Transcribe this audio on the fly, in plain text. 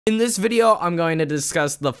In this video, I'm going to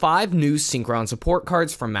discuss the 5 new Synchron support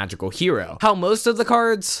cards from Magical Hero. How most of the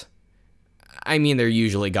cards, they're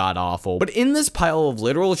usually god-awful, but in this pile of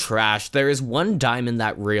literal trash, there is one diamond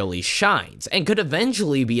that really shines, and could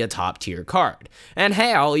eventually be a top-tier card. And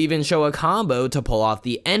hey, I'll even show a combo to pull off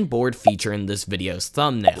the end board feature in this video's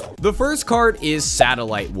thumbnail. The first card is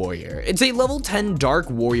Satellite Warrior. It's a level 10 Dark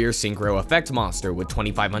Warrior Synchro effect monster with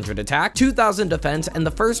 2500 attack, 2000 defense, and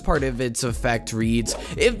the first part of its effect reads,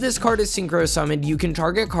 if this card is Synchro summoned, you can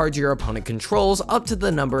target cards your opponent controls up to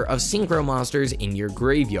the number of Synchro monsters in your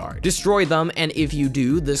graveyard. Destroy them, and if you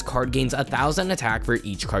do, this card gains 1000 attack for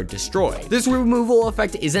each card destroyed. This removal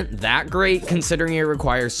effect isn't that great considering it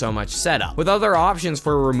requires so much setup. With other options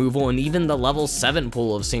for removal and even the level 7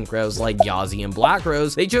 pool of Synchros like Yugioh and Black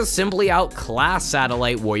Rose, they just simply outclass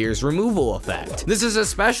Satellite Warrior's removal effect. This is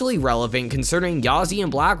especially relevant considering Yugioh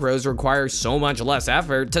and Black Rose require so much less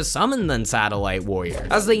effort to summon than Satellite Warrior,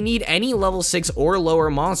 as they need any level 6 or lower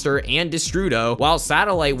monster and Destrudo, while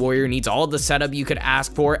Satellite Warrior needs all the setup you could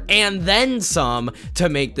ask for and then some to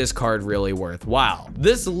make this card really worthwhile.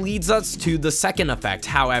 This leads us to the second effect,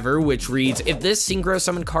 however, which reads, if this Synchro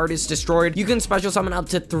summon card is destroyed, you can special summon up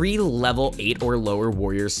to 3 level 8 or lower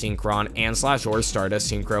Warrior Synchron and/or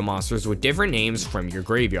Stardust Synchro monsters with different names from your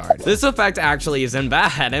graveyard. This effect actually isn't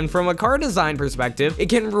bad, and from a card design perspective, it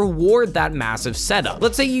can reward that massive setup.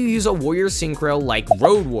 Let's say you use a Warrior Synchro like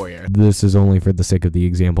Road Warrior. This is only for the sake of the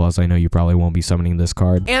example, as I know you probably won't be summoning this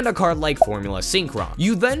card. And a card like Formula Synchron.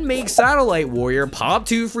 You then make Satellite Warrior pop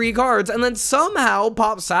 2 free cards, and then somehow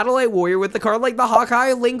pop Satellite Warrior with the card like the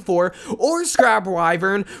Hawkeye Link 4 or Scrap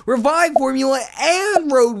Wyvern, revive Formula and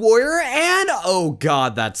Road Warrior, and oh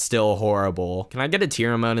god, that's still horrible. Can I get a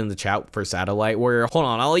tier emote in the chat for Satellite Warrior? Hold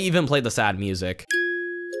on, I'll even play the sad music.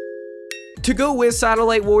 To go with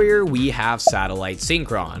Satellite Warrior, we have Satellite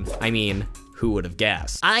Synchron. Who would have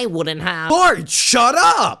guessed? I wouldn't have. Bart, shut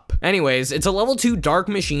up! Anyways, it's a level 2 Dark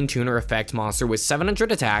Machine Tuner effect monster with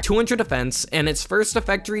 700 attack, 200 defense, and its first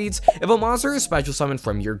effect reads, if a monster is special summoned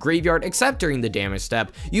from your graveyard except during the damage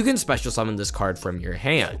step, you can special summon this card from your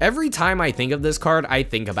hand. Every time I think of this card, I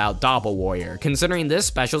think about Doppel Warrior, considering this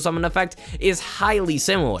special summon effect is highly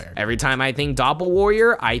similar. Every time I think Doppel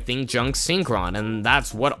Warrior, I think Junk Synchron, and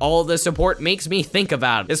that's what all this support makes me think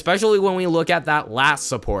about, especially when we look at that last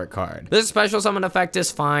support card. This special summon effect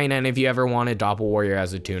is fine, and if you ever wanted Doppel Warrior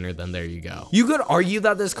as a tuner, then there you go. You could argue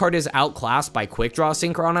that this card is outclassed by Quick Draw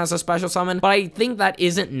Synchron as a special summon, but I think that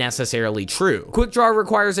isn't necessarily true. Quick Draw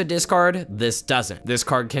requires a discard, this doesn't. This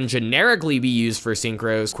card can generically be used for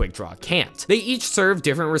Synchros, Quick Draw can't. They each serve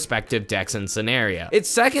different respective decks and scenario. Its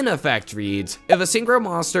second effect reads, if a Synchro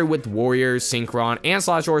monster with Warrior, Synchron,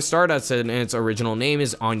 and/or Stardust in its original name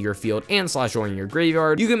is on your field and/or in your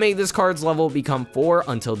graveyard, you can make this card's level become 4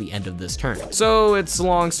 until the end of this turn. So it's,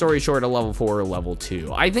 long story short, a level 4 or level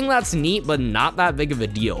 2. I think that's neat, but not that big of a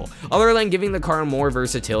deal, other than giving the card more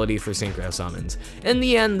versatility for Synchro summons. In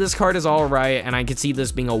the end, this card is alright, and I could see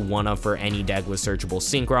this being a 1-up for any deck with searchable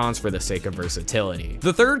Synchrons for the sake of versatility.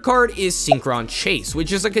 The third card is Synchron Chase,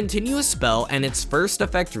 which is a continuous spell, and its first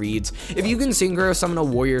effect reads, if you can Synchro summon a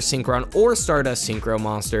Warrior Synchron or Stardust Synchro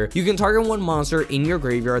monster, you can target one monster in your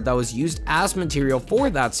graveyard that was used as material for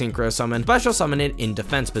that Synchro summon, special summon it in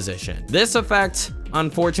defense position. This effect,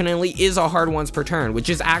 unfortunately, is a hard once per turn, which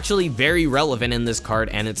is actually very relevant in this card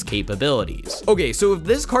and its capabilities. Okay, so if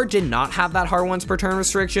this card did not have that hard once per turn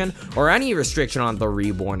restriction, or any restriction on the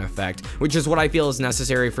reborn effect, which is what I feel is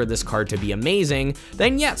necessary for this card to be amazing,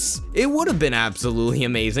 then yes, it would have been absolutely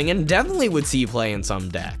amazing and definitely would see play in some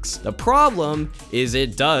decks. The problem is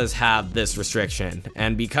it does have this restriction,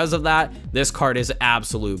 and because of that, this card is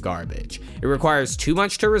absolute garbage. It requires too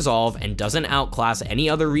much to resolve and doesn't outclass any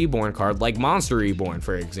other reborn card like Monster Reborn,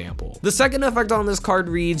 for example. The second effect on this card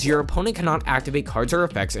reads, your opponent cannot activate cards or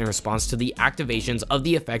effects in response to the activations of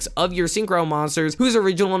the effects of your Synchro monsters whose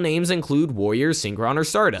original names include Warrior, Synchron, or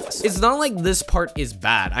Stardust. It's not like this part is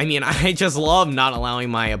bad. I just love not allowing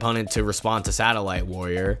my opponent to respond to Satellite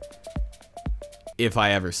Warrior, if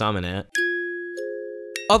I ever summon it.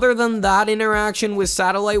 Other than that interaction with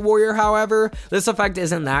Satellite Warrior, however, this effect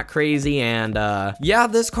isn't that crazy, and yeah,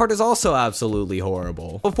 this card is also absolutely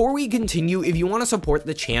horrible. Before we continue, if you want to support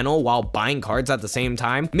the channel while buying cards at the same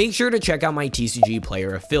time, make sure to check out my TCG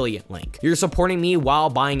Player affiliate link. You're supporting me while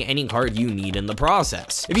buying any card you need in the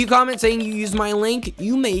process. If you comment saying you used my link,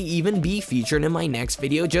 you may even be featured in my next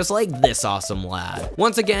video just like this awesome lad.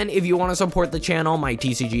 Once again, if you want to support the channel, my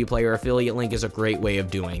TCG Player affiliate link is a great way of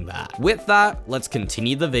doing that. With that, let's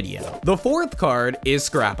continue the video. The fourth card is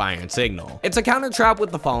Scrap Iron Signal. It's a counter trap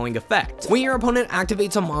with the following effect. When your opponent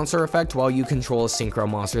activates a monster effect while you control a synchro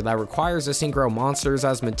monster that requires a synchro monsters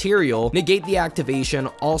as material, negate the activation.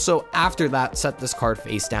 Also, after that, set this card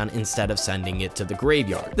face down instead of sending it to the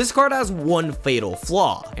graveyard. This card has one fatal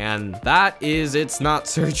flaw, and that is it's not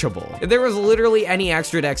searchable. If there was literally any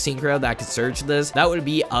extra deck synchro that could search this, that would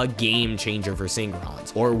be a game changer for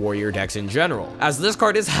Synchrons, or warrior decks in general, as this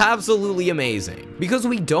card is absolutely amazing. Because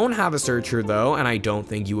we don't have a searcher though, and I don't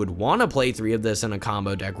think you would want to play 3 of this in a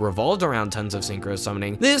combo deck revolved around tons of synchro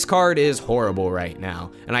summoning, this card is horrible right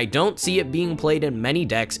now, and I don't see it being played in many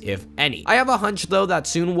decks, if any. I have a hunch though that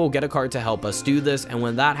soon we'll get a card to help us do this, and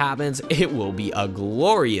when that happens, it will be a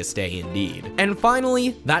glorious day indeed. And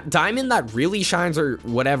finally, that diamond that really shines, or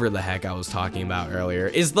whatever the heck I was talking about earlier,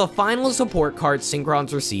 is the final support card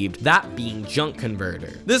Synchrons received, that being Junk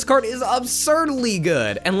Converter. This card is absurdly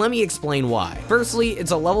good, and let me explain why. Firstly,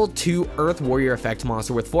 it's a level 2 Earth Warrior effect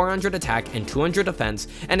monster with 400 attack and 200 defense,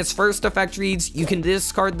 and its first effect reads, you can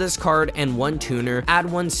discard this card and 1 tuner, add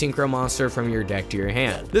 1 synchro monster from your deck to your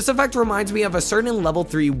hand. This effect reminds me of a certain level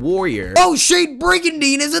 3 warrior. Oh, Shade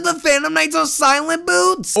Brigandine, is it the Phantom Knights of Silent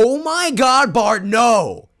Boots? Oh my god, Bart,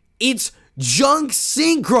 no! It's Junk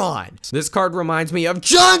Synchron! This card reminds me of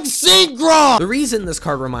Junk Synchron! The reason this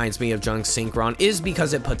card reminds me of Junk Synchron is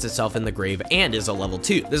because it puts itself in the grave and is a level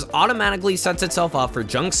 2. This automatically sets itself up for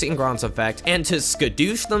Junk Synchron's effect and to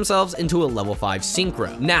skadoosh themselves into a level 5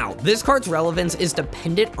 synchro. Now, this card's relevance is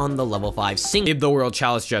dependent on the level 5 sync. If the World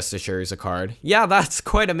Chalice Justiciar is a card, yeah, that's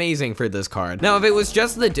quite amazing for this card. Now, if it was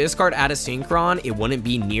just the discard at a Synchron, it wouldn't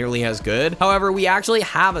be nearly as good. However, we actually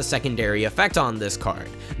have a secondary effect on this card.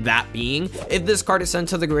 That being, if this card is sent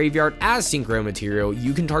to the graveyard as synchro material,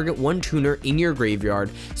 you can target 1 tuner in your graveyard,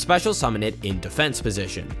 special summon it in defense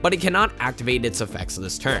position, but it cannot activate its effects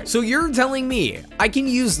this turn. So you're telling me I can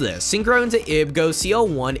use this, synchro into Ib, go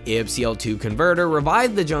CL1 Ib, CL2 converter,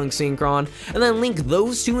 revive the Junk Synchron, and then link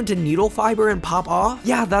those 2 into Needle Fiber and pop off?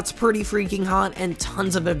 Yeah, that's pretty freaking hot, and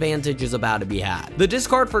tons of advantages about to be had. The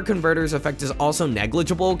discard for converter's effect is also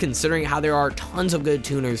negligible, considering how there are tons of good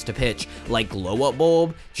tuners to pitch, like Glow Up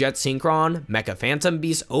Bulb, Jet Synchron, Mecha Phantom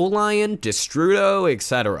Beast O-Lion, Destrudo,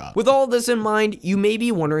 etc. With all this in mind, you may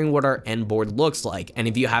be wondering what our end board looks like, and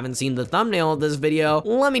if you haven't seen the thumbnail of this video,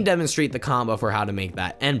 let me demonstrate the combo for how to make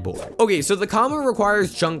that end board. Okay, so the combo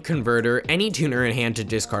requires Junk Converter, any tuner in hand to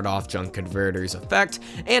discard off Junk Converter's effect,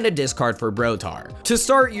 and a discard for Brotar. To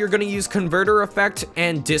start, you're going to use Converter effect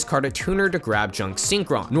and discard a tuner to grab Junk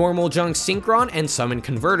Synchron. Normal Junk Synchron and summon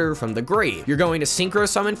Converter from the grave. You're going to synchro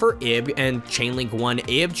summon for Ib and chainlink 1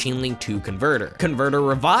 Ib, chainlink 2 Converter. Converter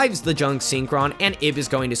revives the Junk Synchron, and Ib is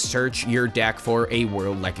going to search your deck for a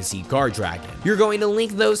World Legacy Guard Dragon. You're going to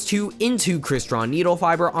link those 2 into Crystron Needle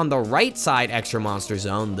Fiber on the right side extra monster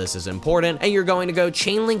zone, this is important, and you're going to go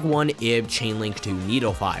chainlink 1 Ib, chainlink 2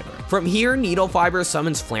 Needle Fiber. From here, Needle Fiber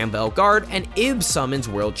summons Flamvel Guard, and Ib summons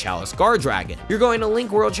World Chalice Guard Dragon. You're going to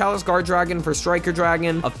link World Chalice Guard Dragon for Striker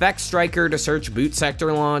Dragon, effect Striker to search Boot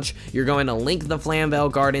Sector Launch. You're going to link the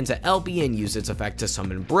Flamvel Guard into LP and use its effect to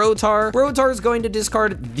summon Brotar. Brotar is going to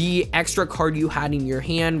discard the extra card you had in your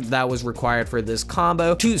hand that was required for this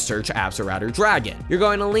combo to search Absoraptor Dragon. You're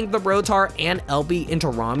going to link the Brotar and LP into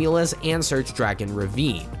Romulus and search Dragon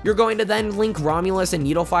Ravine. You're going to then link Romulus and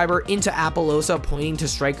Needle Fiber into Apollosa, pointing to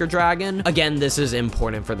Striker Dragon. Again, this is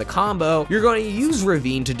important for the combo. You're going to use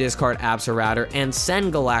Ravine to discard Absoraptor and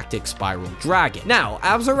send Galactic Spiral Dragon. Now,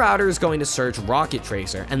 Absoraptor is going to search Rocket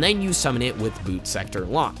Tracer, and then you summon it with Boot Sector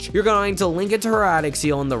Launch. You're going to link it to Hermetic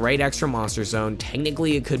Seal in the right extra monster zone.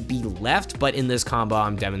 Technically, it could be left, but in this combo,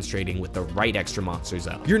 I'm demonstrating with the right extra monster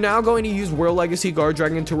zone. You're now going to use World Legacy Guard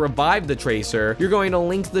Dragon to revive the Tracer. You're going to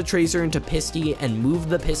link the Tracer into Pisty and move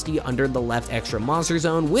the Pisty under the left extra monster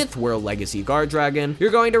zone with World Legacy Guard Dragon.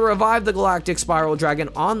 You're going to revive the Galactic Spiral Dragon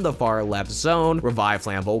on the far left zone, revive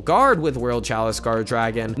Flamvel Guard with World Chalice Guard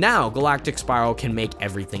Dragon. Now, Galactic Spiral can make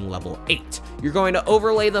everything level 8. You're going to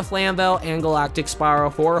overlay the Flamvel and Galactic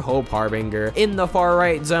Spiral for Hope Harbinger. In the far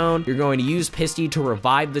right zone, you're going to use Pisty to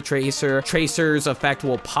revive the Tracer. Tracer's effect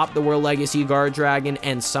will pop the World Legacy Guard Dragon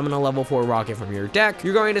and summon a level 4 rocket from your deck.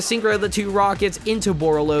 You're going to synchro the 2 rockets into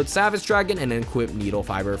Borreload Savage Dragon and equip Needle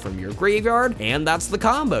Fiber from your graveyard, and that's the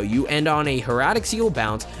combo. You end on a Hermetic Seal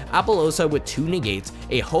bounce, Apollosa with 2 negates,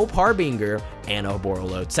 a Hope Harbinger, and a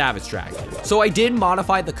Borreload Savage Dragon. So I did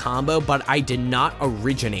modify the combo, but I did not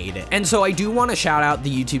originate it. And so I do want to shout out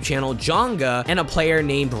the YouTube channel Jonga and a player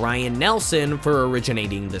named Ryan Nelson for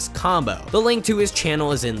originating this combo. The link to his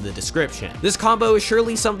channel is in the description. This combo is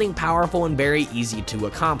surely something powerful and very easy to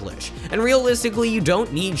accomplish. And realistically, you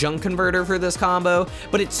don't need Junk Converter for this combo,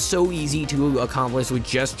 but it's so easy to accomplish with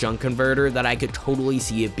just Junk Converter that I could totally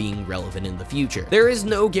see it being relevant in the future. There is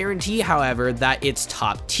no guarantee, however, that it's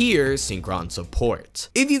top tier Synchron support.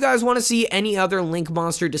 If you guys want to see any other Link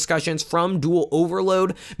Monster discussions from Duel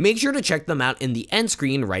Overload, make sure to check them out in the end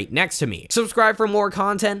screen right next to me. Subscribe for more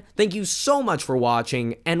content. Thank you so much for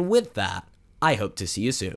watching, and with that, I hope to see you soon.